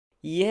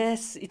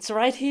Yes, it's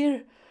right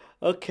here.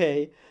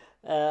 Okay.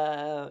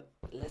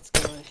 Let's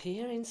go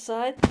here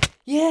inside.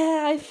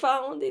 Yeah, I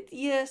found it.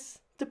 Yes,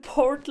 the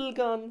portal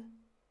gun.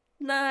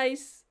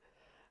 Nice.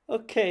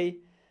 Okay.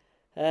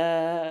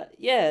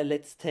 Yeah,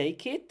 let's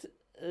take it.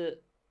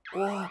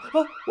 Whoa,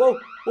 oh, whoa,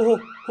 oh,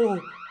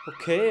 oh.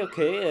 Okay,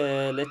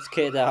 okay. Let's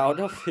get out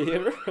of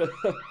here.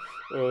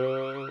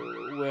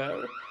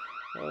 Where?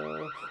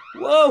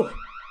 Whoa!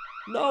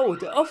 No,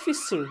 the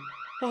officer.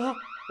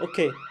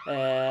 Okay.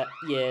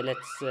 Yeah,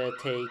 let's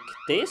take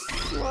this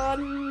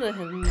one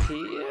and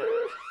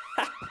here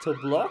to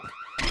block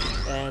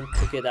and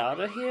to get out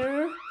of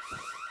here.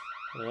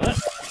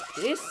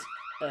 This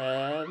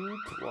and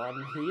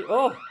one here.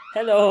 Oh,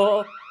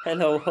 hello,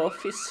 hello,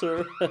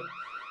 officer.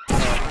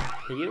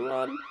 Here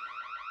one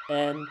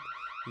and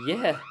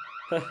yeah.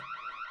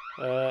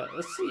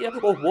 See ya.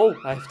 Oh, whoa!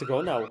 I have to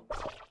go now.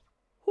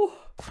 Whew.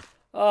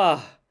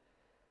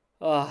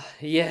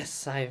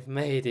 Yes, I've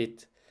made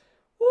it.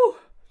 Whew.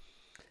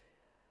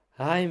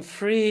 I'm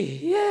free.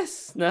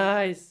 Yes,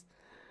 nice.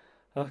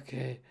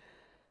 Okay.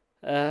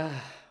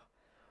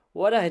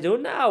 What I do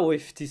now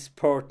with this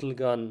portal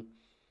gun?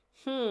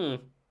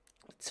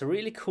 It's a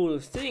really cool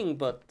thing,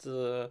 but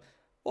oh,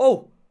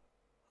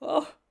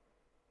 the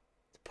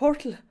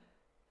portal.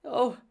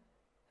 Oh,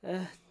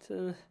 and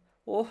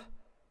oh,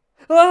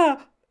 the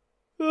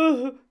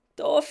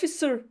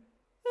officer.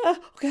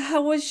 Okay,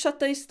 how will I shut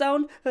this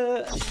down?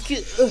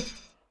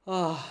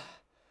 Oh,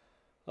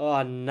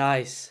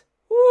 nice.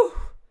 Woo,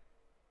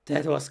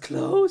 that was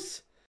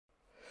close.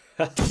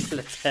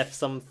 Let's have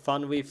some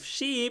fun with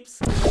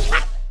sheeps.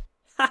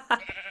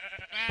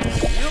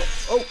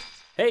 Oh,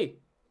 hey,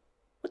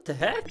 what the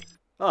heck?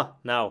 Oh,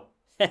 now.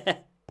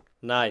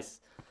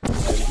 Nice.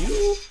 And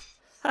you.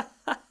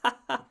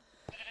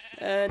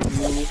 And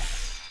you.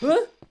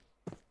 Huh?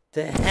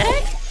 The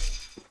heck?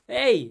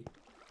 Hey.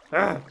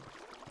 Now.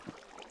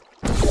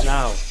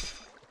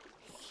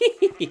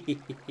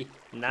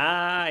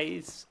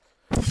 Nice.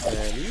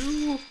 And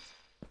you.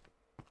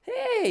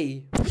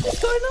 Hey, what's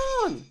going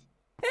on?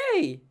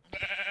 Hey.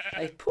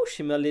 I push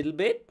him a little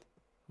bit.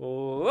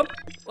 Oh.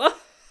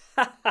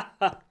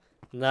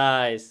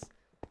 Nice.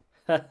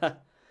 Oh,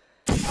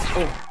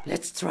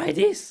 let's try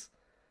this.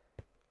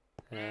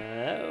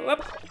 Whoa.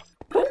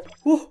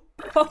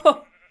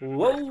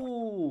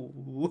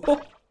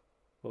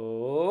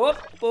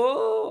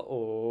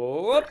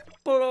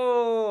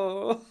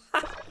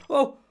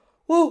 Whoa,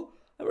 whoa,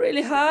 I'm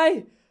really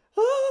high.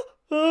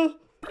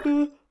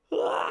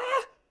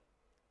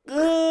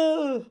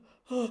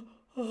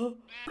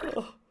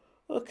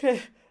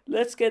 Okay,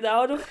 let's get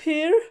out of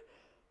here.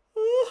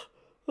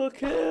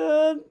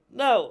 Okay,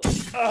 now.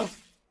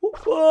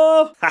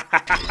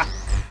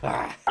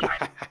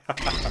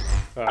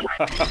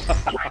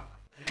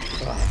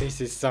 Oh, this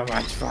is so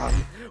much fun.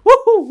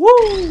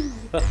 Woo!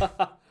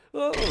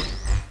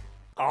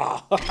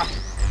 Oh.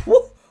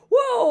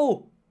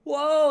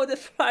 Whoa, they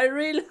fly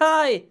real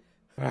high.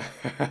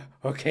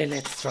 Okay,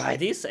 let's try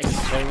this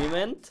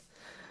experiment.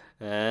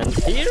 And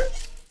here.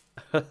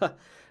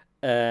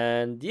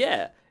 And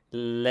yeah,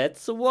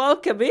 let's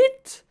walk a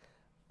bit.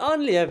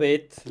 Only a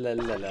bit. La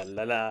la la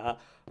la la.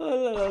 La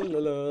la la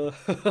la.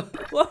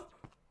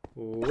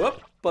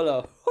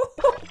 Whoop-a-la.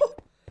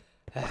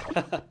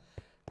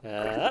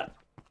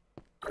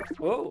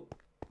 Whoa.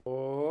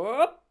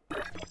 Whoop.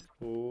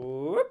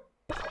 Whoop.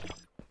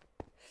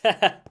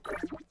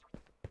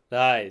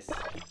 Nice.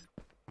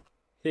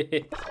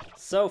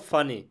 So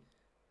funny.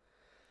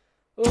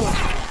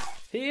 Oh,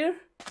 here.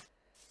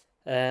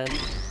 And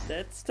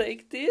let's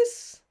take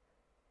this.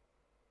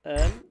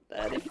 And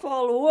let it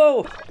fall.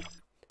 Whoa.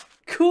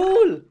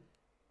 Cool.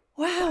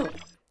 Wow.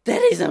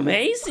 That is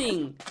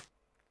amazing.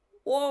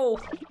 Whoa.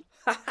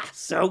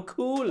 So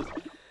cool.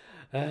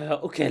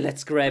 Okay,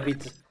 let's grab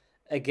it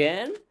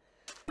again.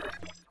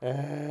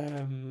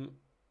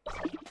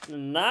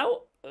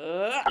 Now.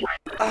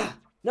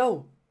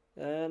 No.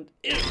 And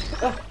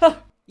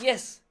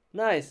yes,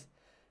 nice.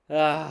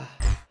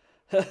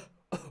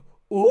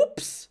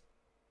 Oops.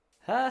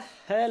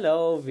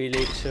 Hello,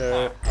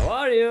 villager. How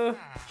are you?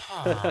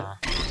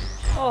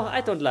 Oh,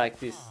 I don't like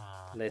this.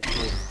 Let's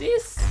move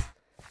this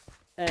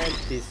and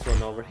this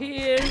one over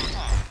here.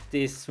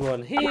 This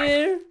one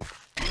here.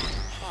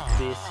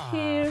 This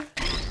here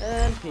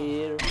and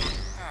here.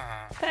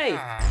 Hey,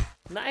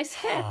 nice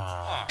hat.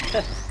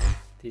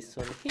 This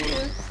one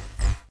here.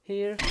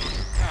 Here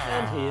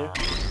and here.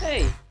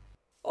 Hey.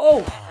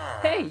 Oh,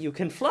 hey, you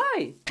can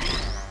fly.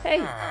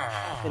 Hey,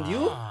 and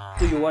you?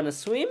 Do you want to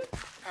swim?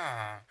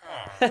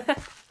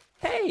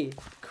 Hey,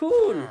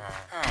 cool.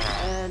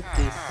 And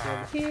this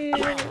one here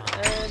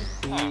and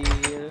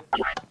here.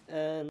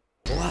 And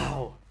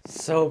wow,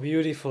 so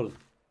beautiful.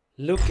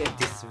 Look at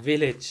this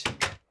village.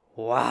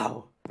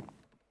 Wow.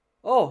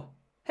 Oh,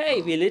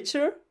 hey,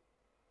 villager.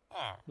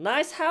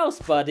 Nice house,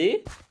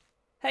 buddy.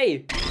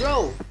 Hey,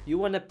 bro, you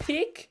want a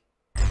pig?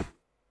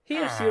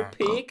 Here's your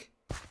pig.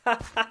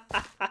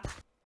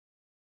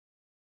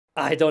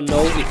 I don't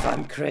know if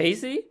I'm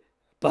crazy,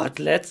 but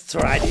let's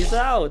try this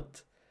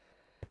out.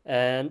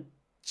 And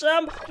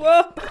Jump!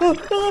 Whoa.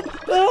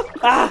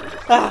 Ah,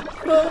 ah,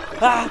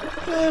 ah.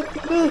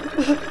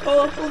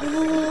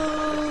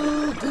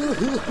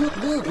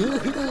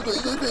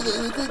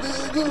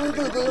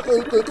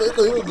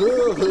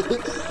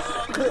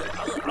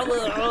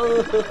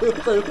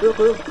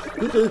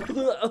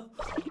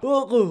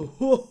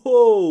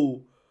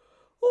 Whoa.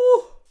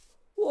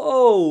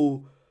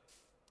 Whoa.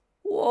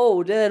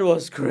 Whoa, that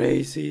was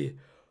crazy.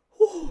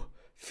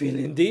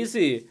 Feeling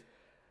dizzy.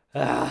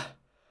 Ah.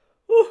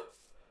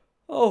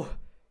 Oh,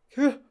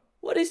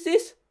 what is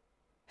this?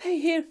 Hey,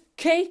 here,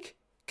 cake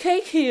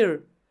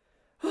here.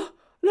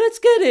 Let's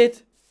get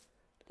it.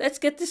 Let's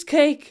get this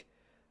cake.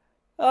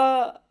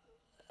 How?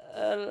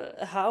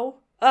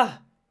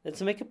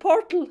 Let's make a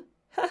portal.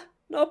 Ha,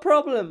 no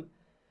problem.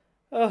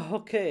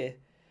 Okay.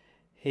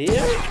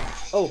 Here.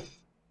 Oh,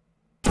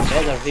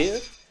 another here.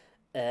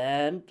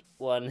 And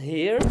one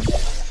here.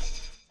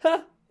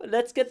 Ha,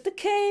 let's get the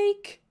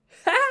cake.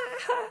 Ha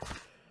ha.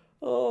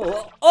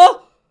 Oh.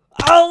 Oh,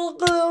 oh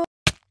no!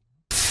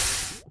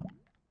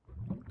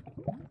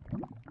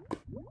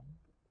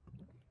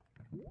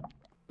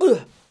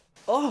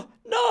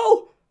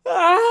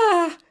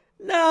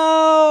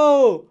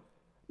 No!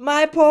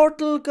 My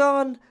portal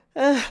gone.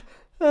 What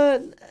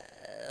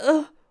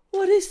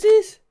is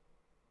this?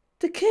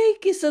 The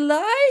cake is a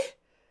lie?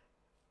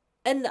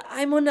 And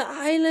I'm on an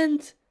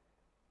island.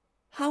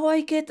 How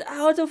I get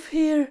out of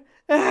here?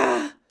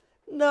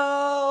 No!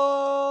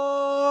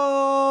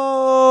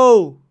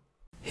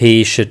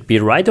 He should be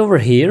right over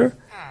here.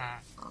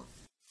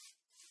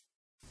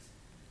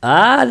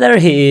 There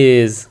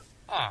he is.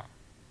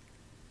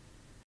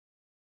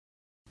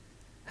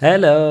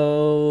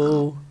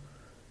 Hello.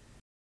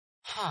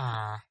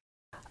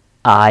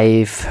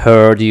 I've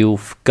heard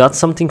you've got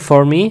something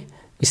for me.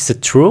 Is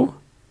it true?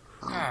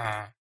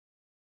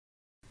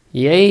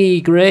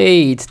 Yay,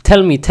 great.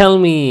 Tell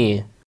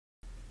me.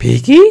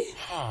 Piggy?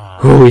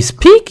 Who is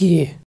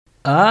Piggy?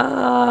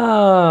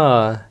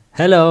 Hello.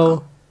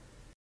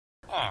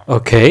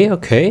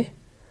 Okay.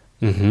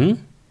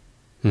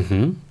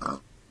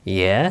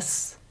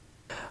 Yes.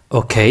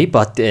 Okay,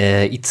 but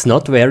it's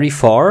not very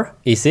far,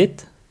 is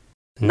it?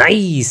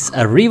 Nice,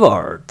 a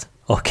reward.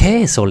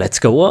 Okay, so let's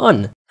go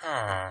on.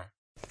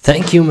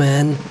 Thank you,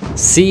 man.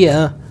 See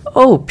ya.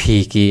 Oh,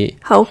 Piggy,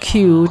 how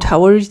cute.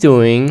 How are you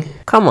doing?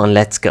 Come on,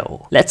 let's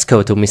go. Let's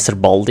go to Mr.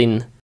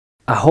 Baldin.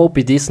 I hope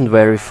it isn't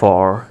very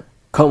far.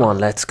 Come on,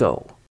 let's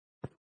go.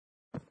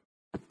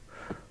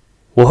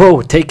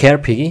 Whoa, take care,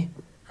 Piggy.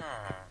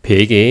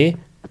 Piggy,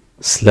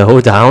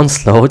 slow down.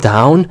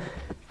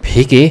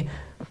 Piggy,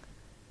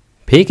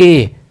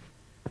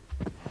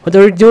 what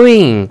are you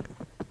doing?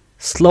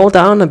 Slow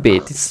down a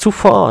bit, it's too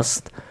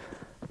fast.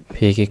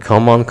 Piggy,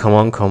 come on.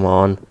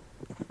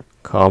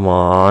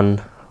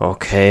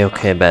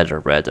 Okay,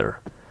 better.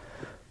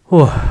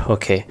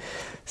 Okay,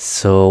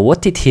 so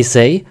what did he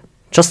say?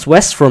 Just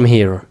west from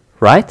here,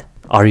 right?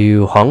 Are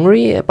you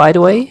hungry, by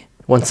the way?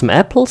 Want some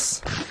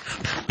apples?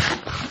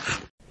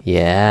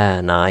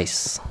 Yeah,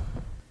 nice.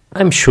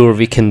 I'm sure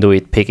we can do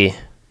it, Piggy.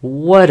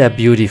 What a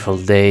beautiful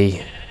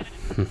day.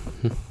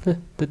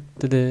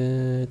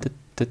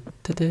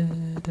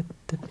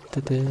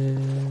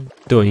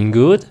 Doing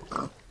good?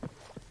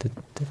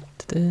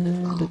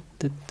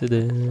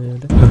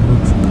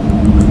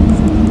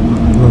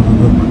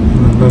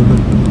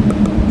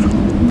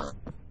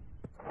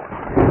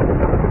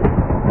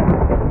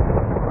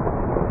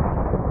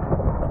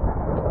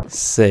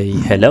 Say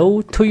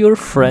hello to your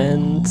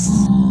friends.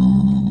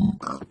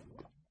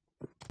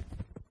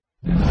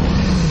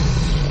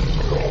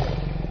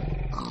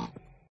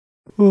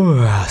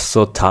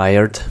 So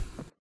tired.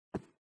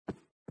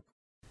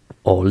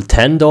 Old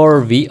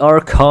Tendor, we are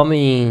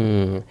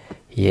coming.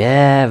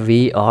 Yeah,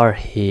 we are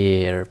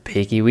here.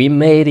 Piggy, we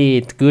made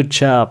it. Good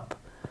job.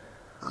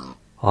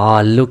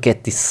 Oh, look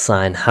at this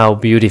sign. How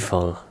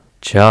beautiful.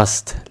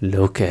 Just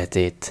look at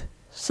it.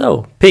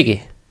 So,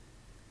 Piggy,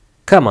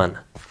 come on.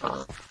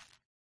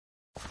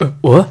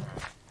 What?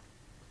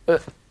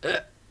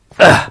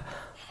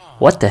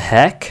 What the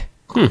heck?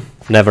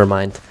 Never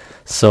mind.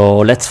 So,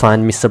 let's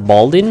find Mr.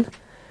 Baldin.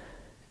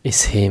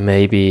 Is he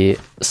maybe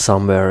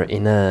somewhere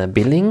in a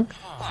building?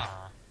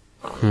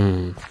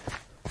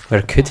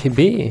 Where could he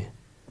be?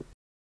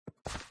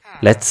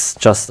 Let's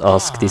just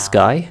ask this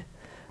guy.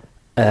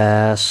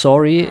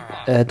 Sorry,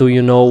 do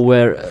you know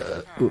where...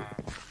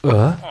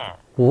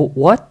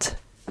 what?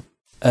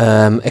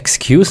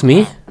 Excuse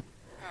me?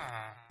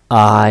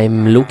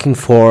 I'm looking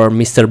for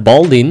Mr.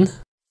 Baldin.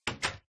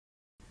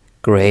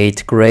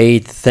 Great,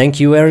 thank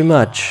you very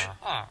much.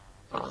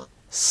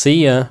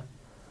 See ya.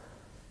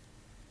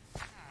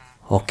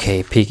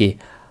 Okay, Piggy,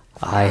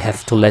 I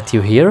have to let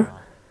you here.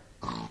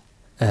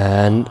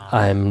 And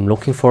I'm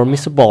looking for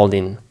Mr.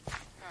 Baldin.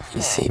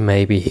 Is he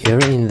maybe here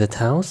in that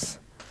house?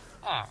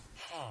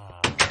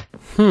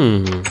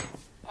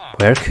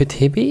 Where could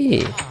he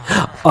be?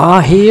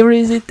 Here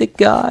is it, the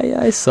guy.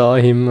 I saw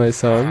him.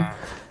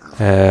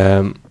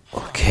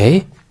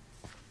 Okay.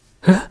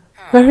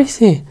 Where is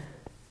he?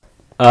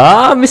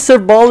 Ah,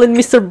 Mr. Baldwin,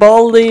 Mr.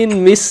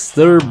 Baldwin,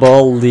 Mr.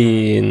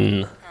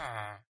 Baldwin.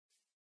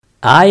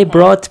 I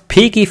brought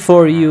Piggy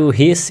for you.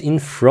 He's in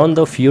front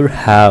of your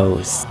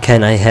house.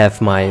 Can I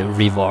have my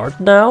reward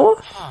now?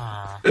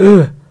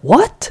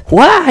 What?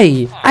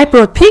 Why? I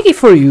brought Piggy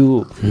for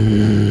you.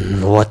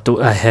 What do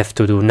I have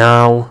to do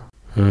now?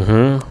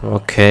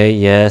 Okay,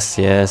 yes.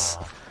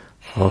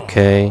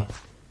 Okay.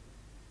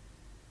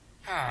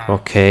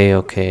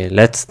 Okay,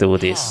 let's do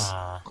this.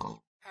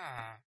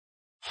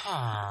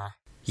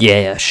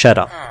 Yeah, shut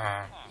up.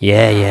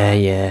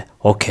 Yeah.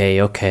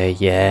 Okay,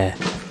 yeah.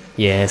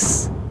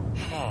 Yes.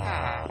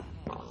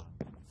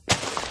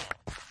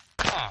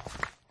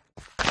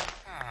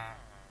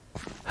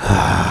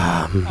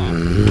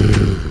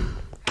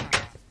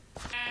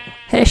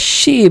 Hey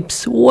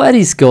sheeps, what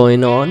is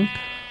going on?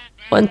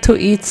 Want to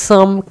eat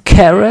some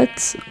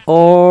carrots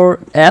or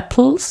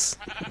apples?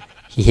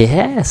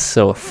 Yeah,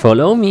 so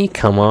follow me,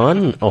 come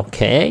on.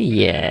 Okay,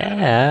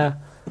 yeah.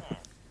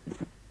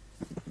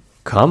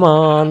 Come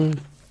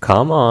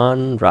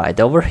on, right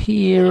over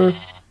here.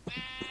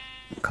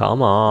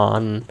 Come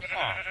on.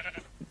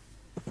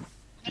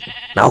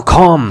 Now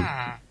come.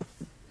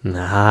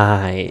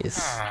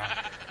 Nice.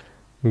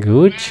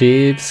 Good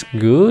sheeps,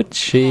 good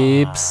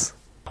sheeps.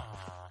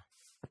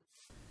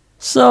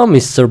 So,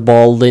 Mr.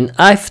 Baldwin,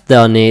 I've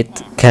done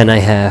it. Can I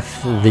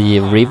have the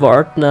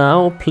reward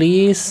now,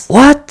 please?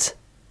 What?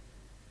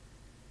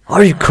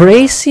 Are you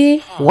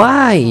crazy?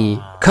 Why?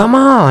 Come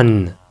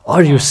on.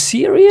 Are you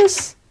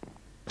serious?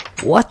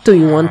 What do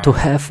you want to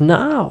have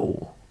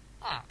now?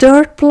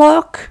 Dirt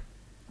block?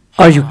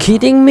 Are you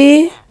kidding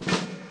me?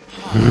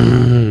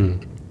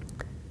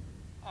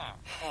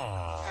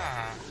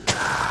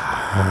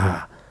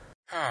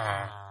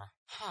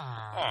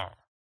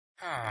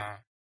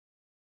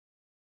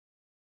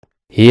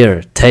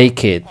 Here,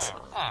 take it.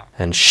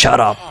 And shut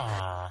up.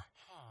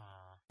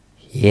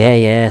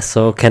 Yeah,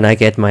 so can I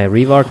get my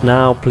reward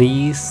now,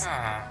 please?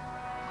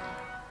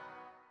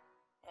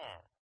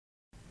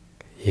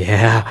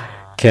 Yeah,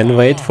 can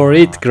wait for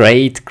it.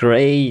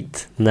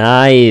 Great.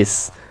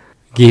 Nice.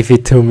 Give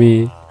it to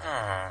me.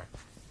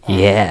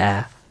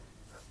 Yeah.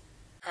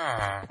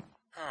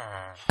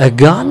 A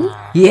gun?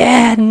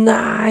 Yeah,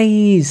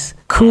 nice.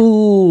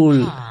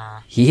 Cool.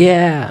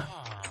 Yeah.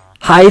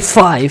 High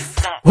five.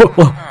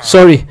 Oh,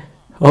 sorry.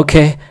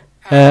 Okay.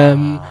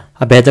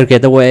 I better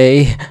get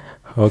away.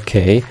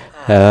 Okay.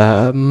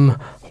 What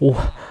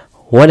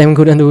am I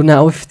gonna do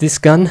now with this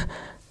gun?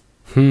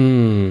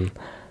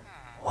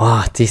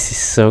 Wow, this is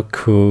so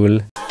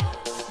cool.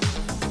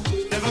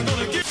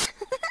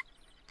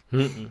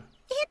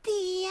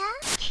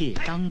 铁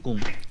章功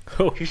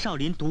是少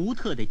林独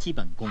特的基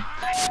本功。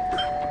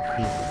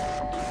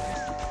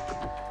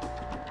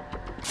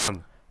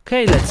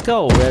 Okay, let's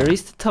go. Where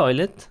is the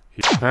toilet?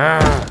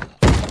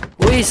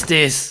 Who is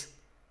this?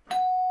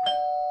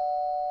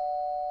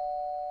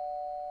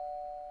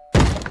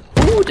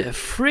 Who the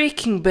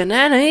freaking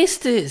banana is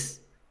this?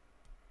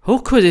 Who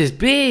could it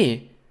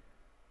be?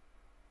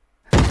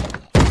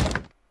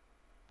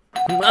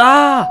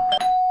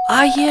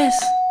 Yes.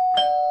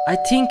 I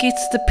think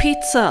it's the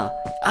pizza.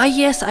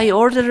 Yes, I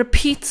ordered a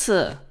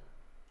pizza.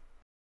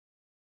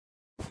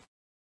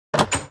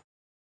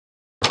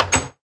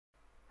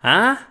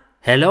 Huh?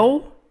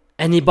 Hello?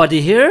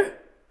 Anybody here?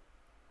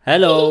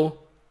 Hello?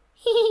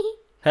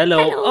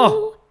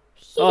 Hello?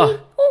 Oh,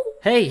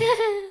 hey.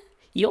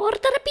 You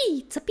ordered a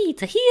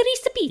pizza. Here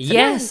is the pizza.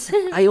 Yes,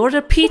 I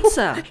ordered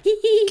pizza.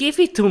 Give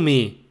it to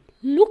me.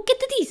 Look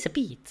at this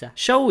pizza.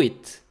 Show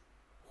it.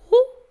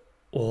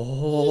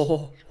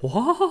 Oh,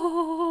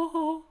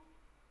 wow.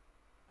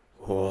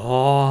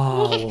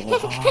 Wow.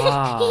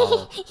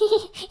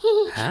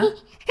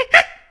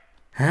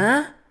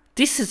 Huh?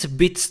 This is a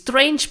bit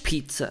strange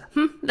pizza.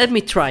 Let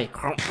me try.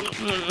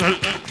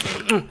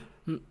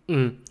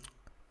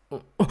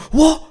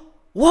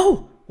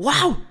 Whoa!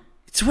 Wow!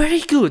 It's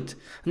very good.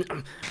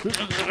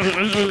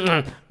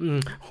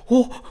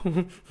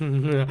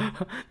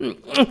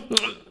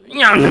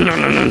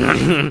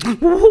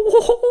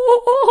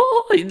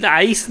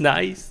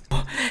 Nice.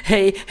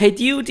 Hey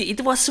dude,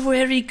 it was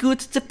very good,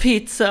 the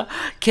pizza.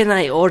 Can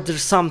I order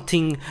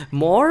something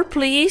more,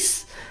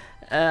 please?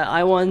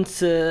 I want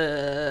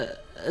the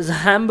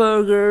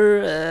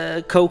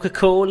hamburger,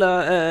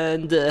 Coca-Cola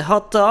and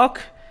hot dog.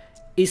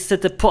 Is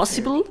that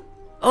possible?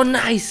 Oh,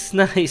 nice.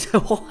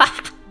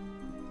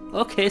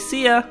 Okay,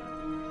 see ya.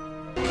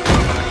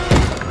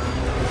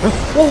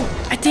 Oh,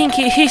 I think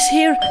he's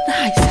here.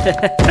 Nice.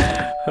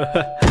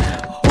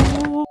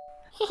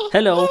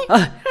 Hello.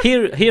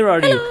 Here are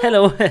you.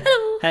 Hello.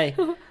 Hey.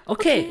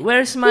 Okay,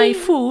 where's my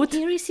food?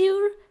 Here is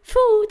your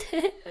food.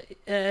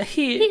 Here.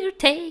 Here,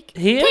 take.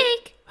 Here?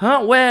 Take.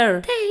 Huh?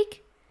 Where?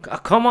 Take.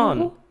 Come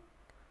on.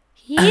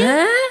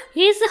 Here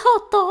is a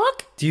hot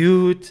dog.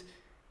 Dude.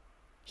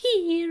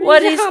 Here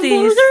What is is a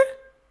hamburger. this?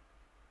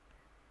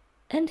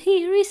 And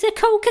here is a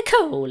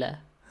Coca-Cola.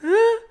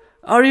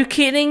 Are you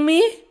kidding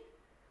me?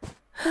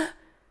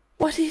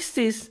 What is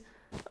this?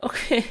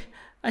 Okay,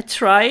 I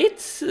try it.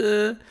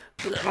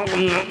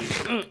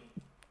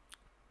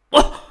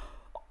 Oh,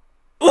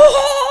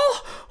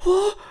 oh,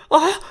 oh,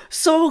 oh,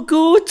 so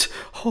good.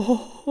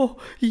 Oh,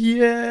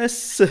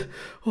 yes.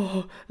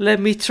 Oh, let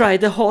me try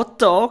the hot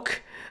dog.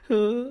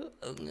 Oh,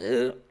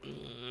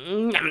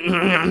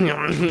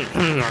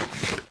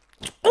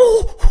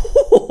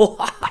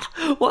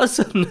 was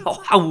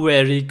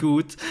very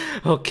good.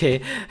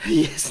 Okay,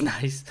 yes,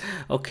 nice.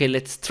 Okay,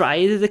 let's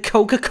try the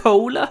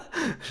Coca-Cola.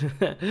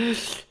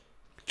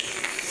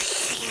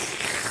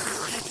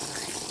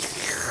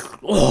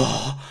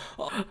 Oh,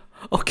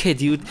 okay,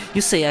 dude, you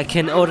say I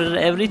can order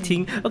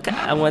everything. Okay,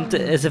 I want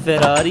a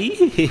Ferrari,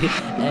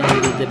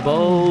 and the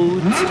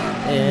boat,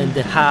 and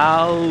the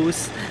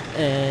house,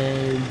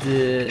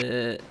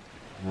 and...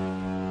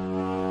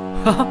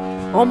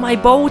 Oh, my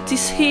boat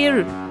is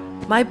here!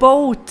 My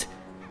boat!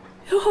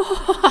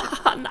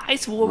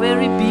 Nice,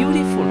 very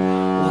beautiful.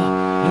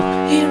 Oh,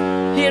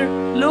 look, here,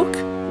 look!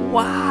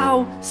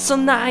 Wow, so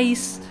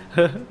nice!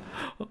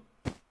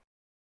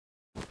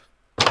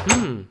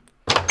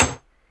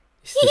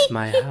 Is this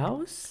my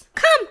house?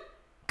 Come.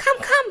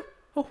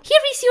 Oh.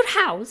 Here is your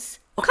house.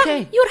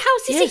 Okay. Come, your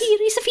house is Yes. here.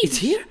 It's a It's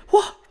finished. here?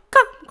 What?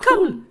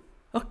 Come.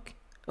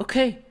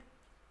 Okay.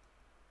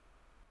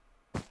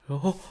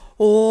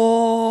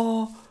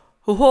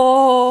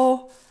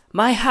 Oh,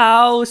 my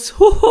house.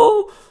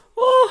 Oh.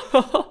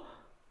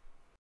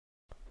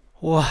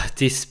 Wow,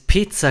 this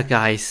pizza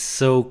guy is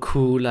so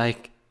cool. I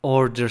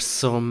order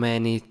so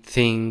many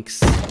things.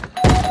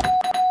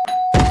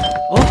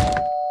 Oh,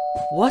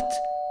 what?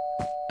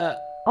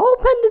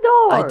 Open the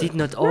door. I did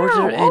not order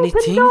Now,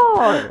 anything. Open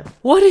door.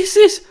 What is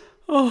this?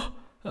 Oh,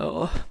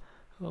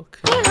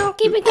 okay. Now,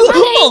 give me the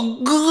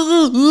money.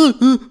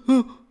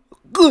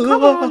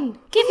 Come on,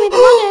 give me the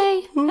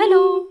money.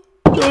 Hello.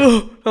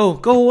 Oh,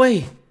 go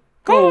away.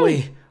 Go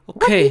away. Okay.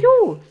 What do you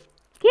do?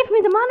 Give me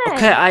the money.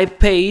 Okay, I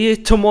pay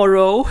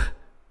tomorrow.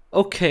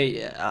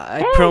 Okay,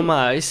 I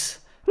promise.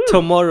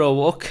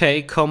 Tomorrow,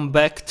 okay, come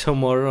back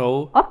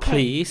tomorrow, Okay.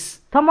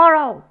 please.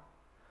 Tomorrow.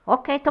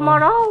 Okay,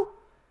 tomorrow.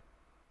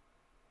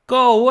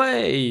 Go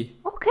away.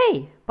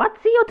 Okay, but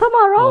see you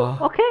tomorrow.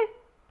 Okay.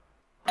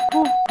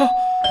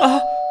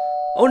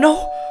 Oh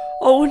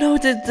no,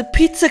 the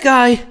pizza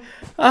guy.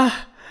 Open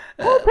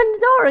the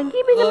door and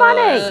give me the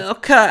money.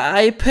 Okay,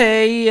 I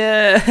pay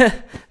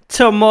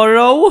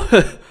tomorrow.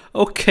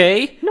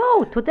 Okay.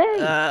 No, today.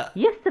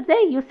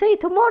 Yesterday you say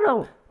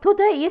tomorrow.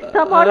 Today is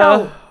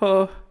tomorrow.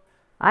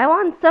 I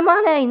want the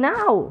money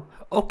now.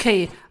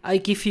 Okay, I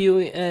give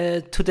you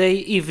today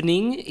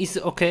evening. Is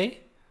okay?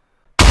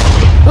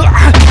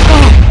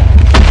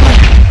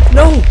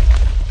 No!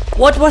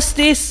 What was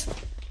this?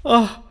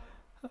 Oh,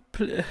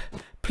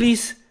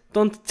 please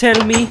don't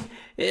tell me.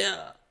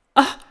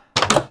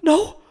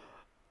 No!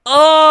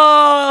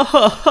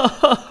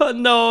 Oh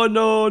no!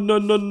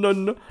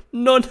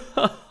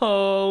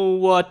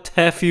 What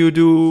have you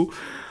do?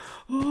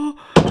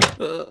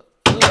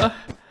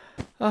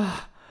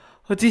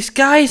 This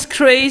guy is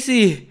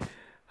crazy.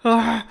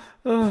 Oh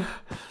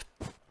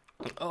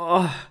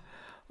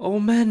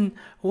man,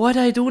 what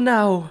I do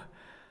now?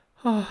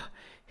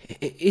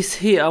 Is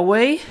he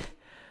away?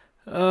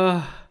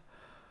 Oh,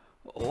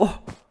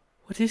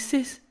 what is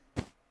this?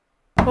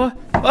 Oh,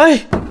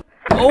 hey!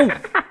 Oh,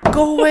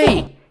 go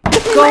away!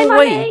 Go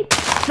away!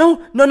 No,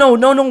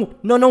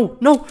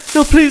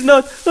 please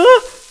not!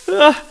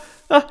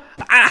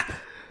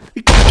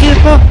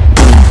 Give up!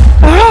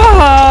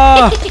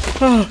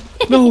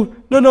 No!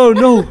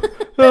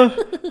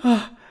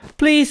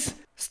 Please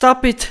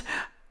stop it!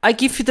 I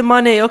give you the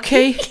money,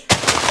 okay?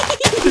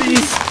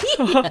 Please,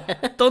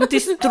 don't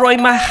destroy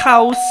my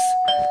house.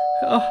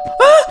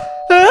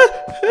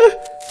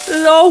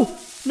 No!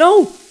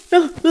 No,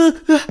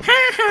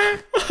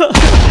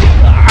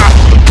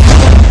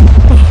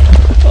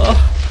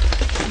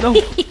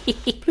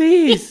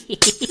 please.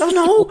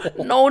 No,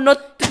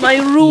 not my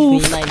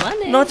roof. Give me my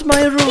money. Not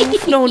my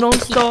roof. No,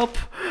 stop.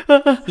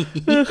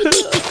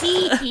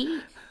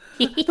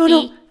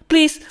 No,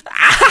 please.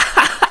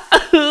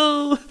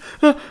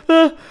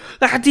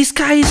 This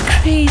guy is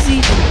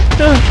crazy.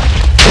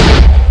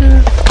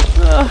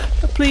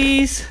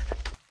 Please.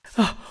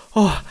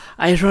 Oh,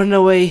 I run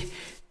away.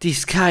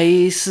 This guy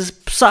is a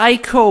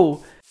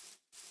psycho.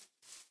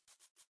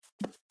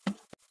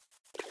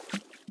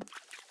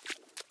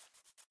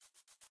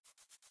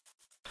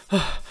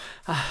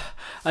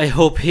 I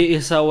hope he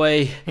is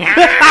away.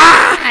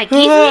 Give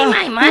me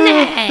my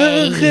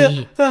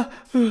money.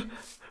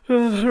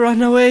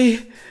 Run away.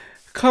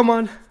 Come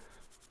on.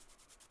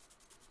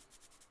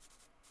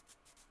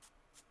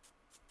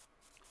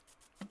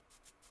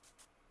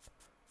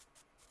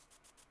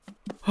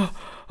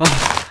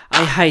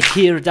 I hide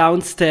here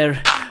downstairs.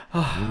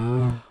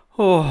 I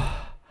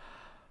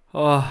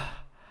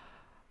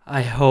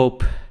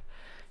hope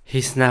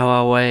he's now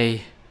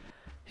away.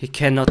 He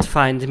cannot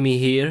find me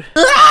here.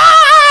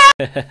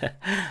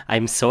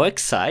 I'm so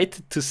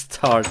excited to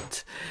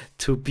start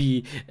to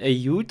be a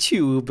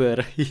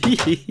YouTuber.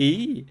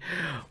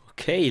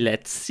 Okay,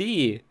 let's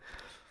see.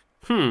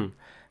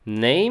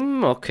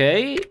 Name,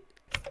 okay.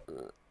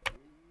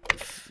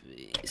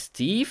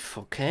 Steve,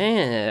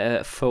 okay,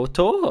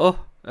 photo,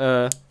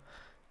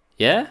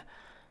 yeah.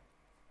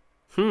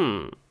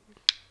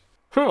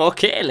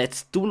 Okay,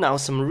 let's do now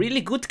some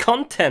really good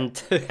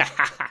content.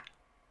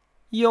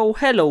 Yo,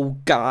 hello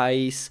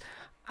guys,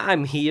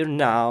 I'm here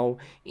now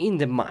in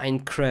the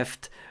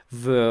Minecraft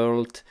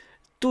world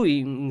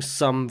doing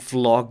some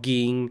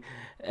vlogging,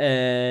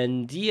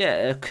 and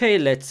yeah, okay,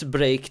 let's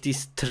break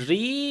this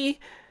tree.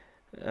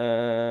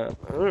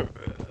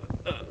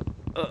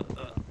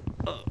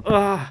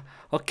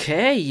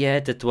 Okay, yeah,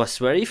 that was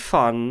very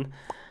fun.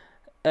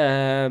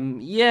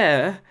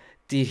 Yeah,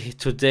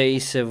 today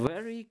is a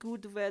very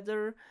good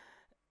weather,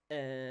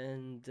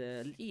 and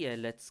yeah,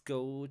 let's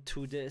go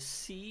to the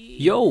sea.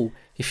 Yo,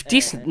 if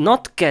this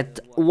not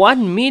get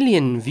 1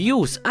 million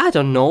views, I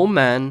don't know,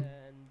 man.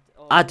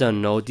 I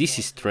don't know, this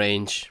is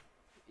strange.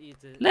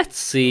 Let's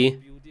see.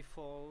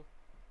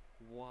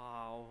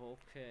 Wow,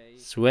 okay.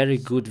 It's very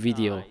good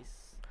video.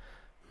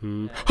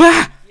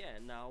 Ah!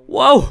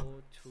 Whoa!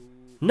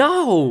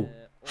 No!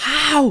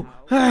 How?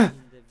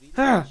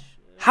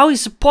 How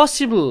is it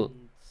possible?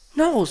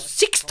 No,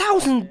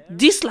 6,000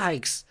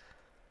 dislikes.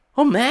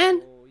 Oh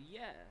man.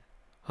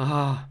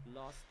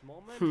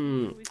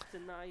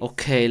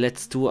 Okay,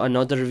 let's do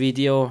another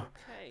video.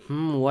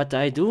 What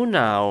I do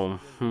now?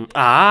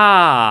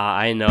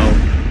 I know.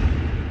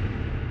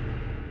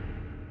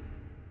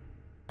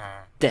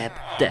 Dab,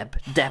 dab,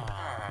 dab,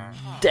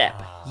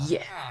 dab.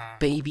 Yeah,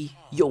 baby.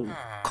 Yo,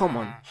 come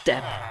on,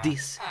 dab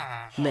this,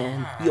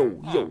 man.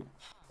 Yo, yo.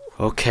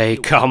 Okay,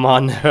 come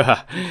on.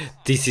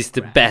 This is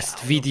the best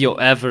video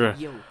ever.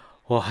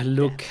 Oh,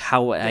 look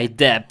how I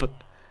dab.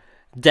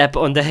 Dab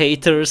on the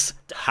haters.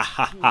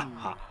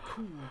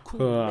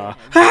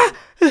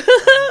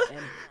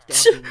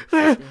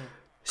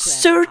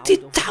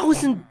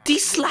 30,000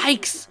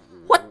 dislikes.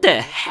 What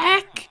the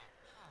heck?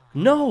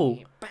 No.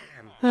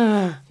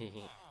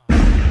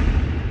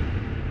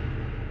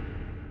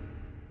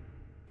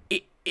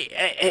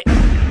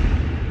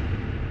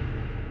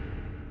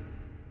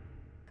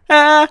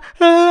 I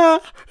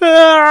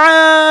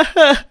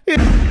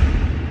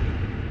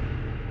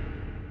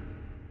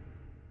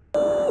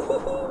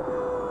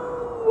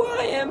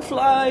am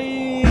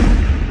flying.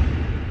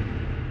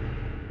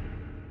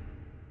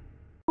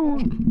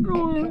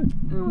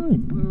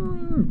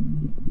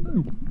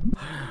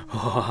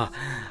 Oh,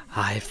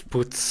 I've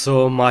put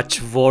so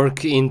much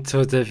work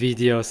into the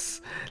videos.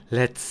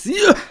 Let's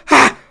see.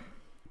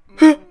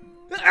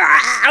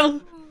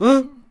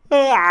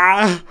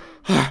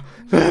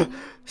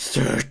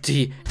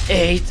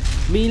 38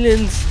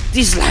 million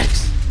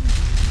dislikes.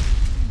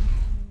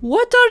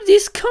 What are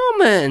these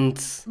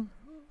comments?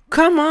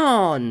 Come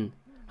on.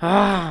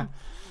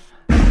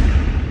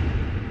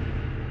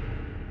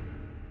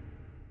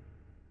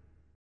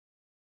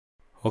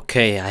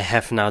 Okay, I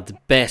have now the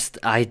best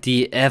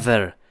idea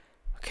ever.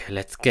 Okay,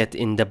 let's get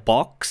in the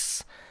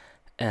box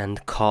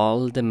and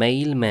call the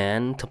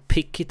mailman to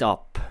pick it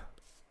up.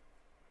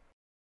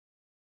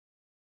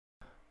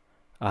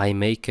 I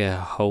make a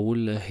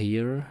hole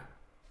here.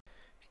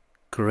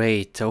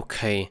 Great,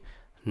 okay.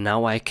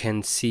 Now I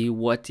can see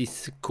what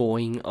is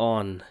going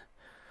on.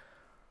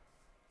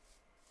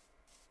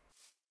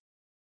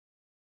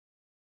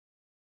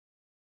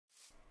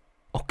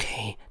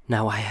 Okay,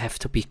 now I have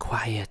to be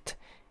quiet.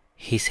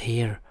 He's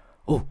here.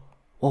 Oh,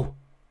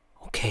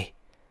 okay.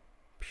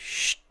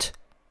 Shh.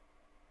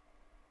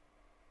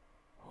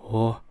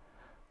 Oh,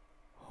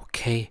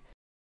 okay.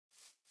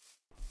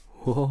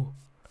 Whoa.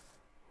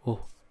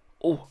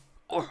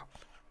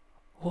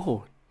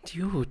 Oh,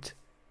 dude.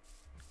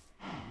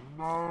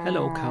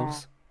 Hello,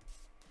 cows.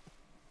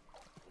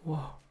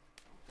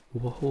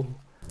 Whoa.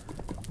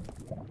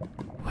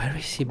 Where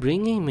is he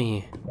bringing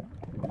me?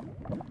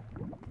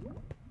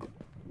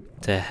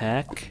 The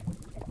heck?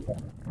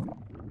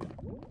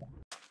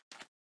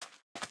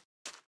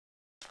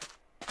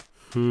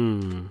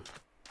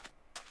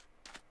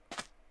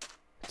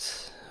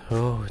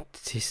 Oh,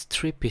 this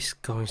trip is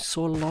going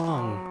so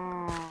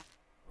long.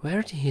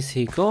 Where is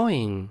he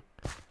going?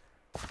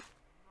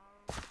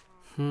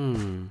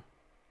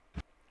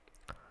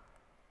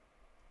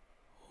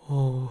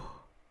 Oh,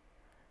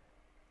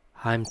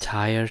 I'm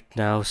tired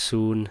now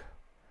soon.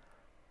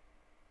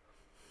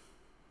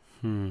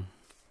 I'm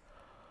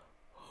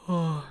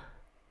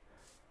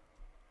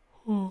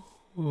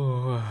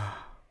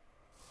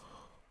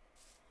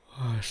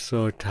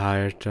so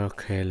tired.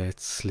 Okay,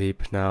 let's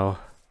sleep now.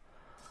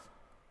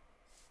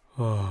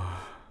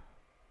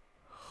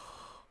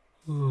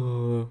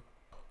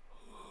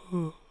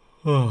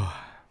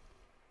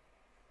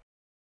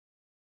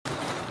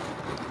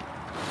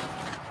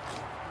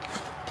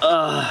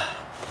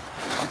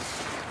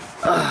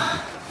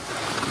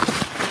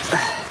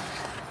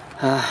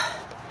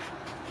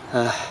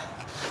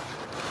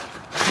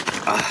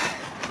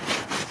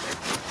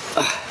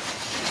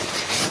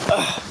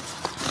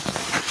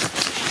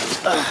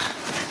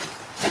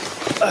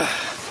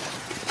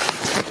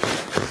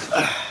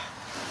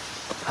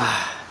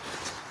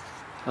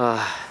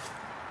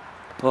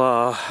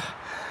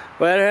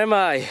 Where am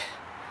I?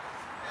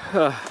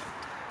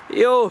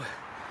 Yo,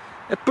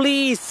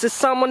 Please,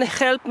 someone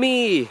help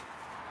me.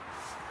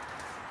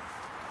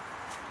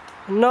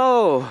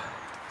 No.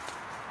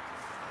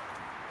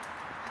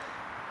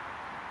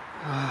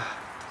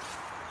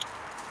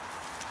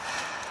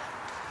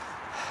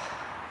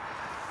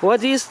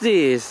 What is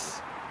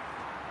this?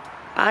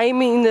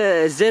 I'm in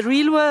the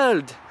real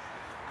world.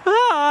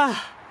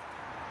 Ah!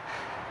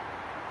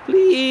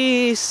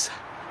 Please,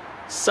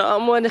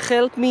 someone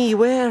help me.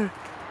 Where?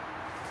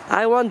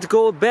 I want to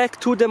go back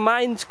to the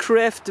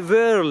Minecraft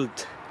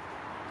world.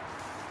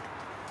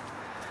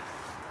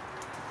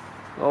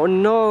 Oh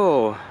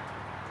no.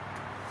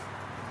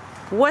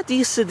 What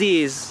is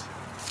this?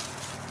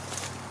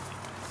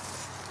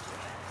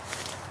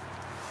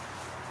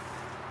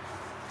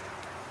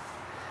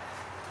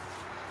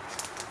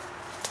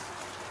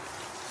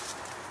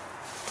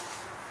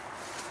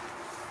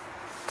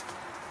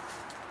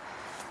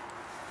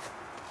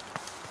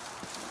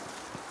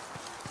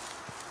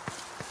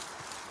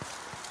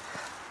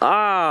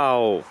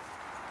 Ow!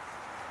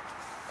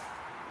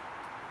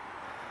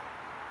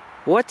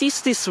 What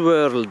is this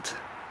world?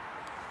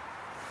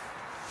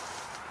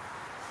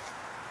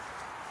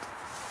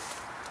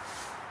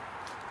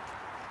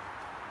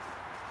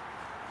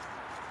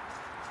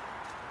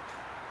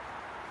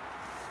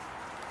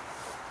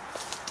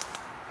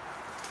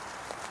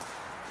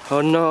 Oh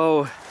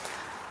no!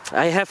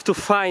 I have to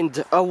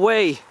find a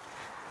way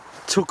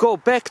to go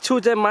back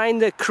to the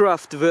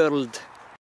Minecraft world.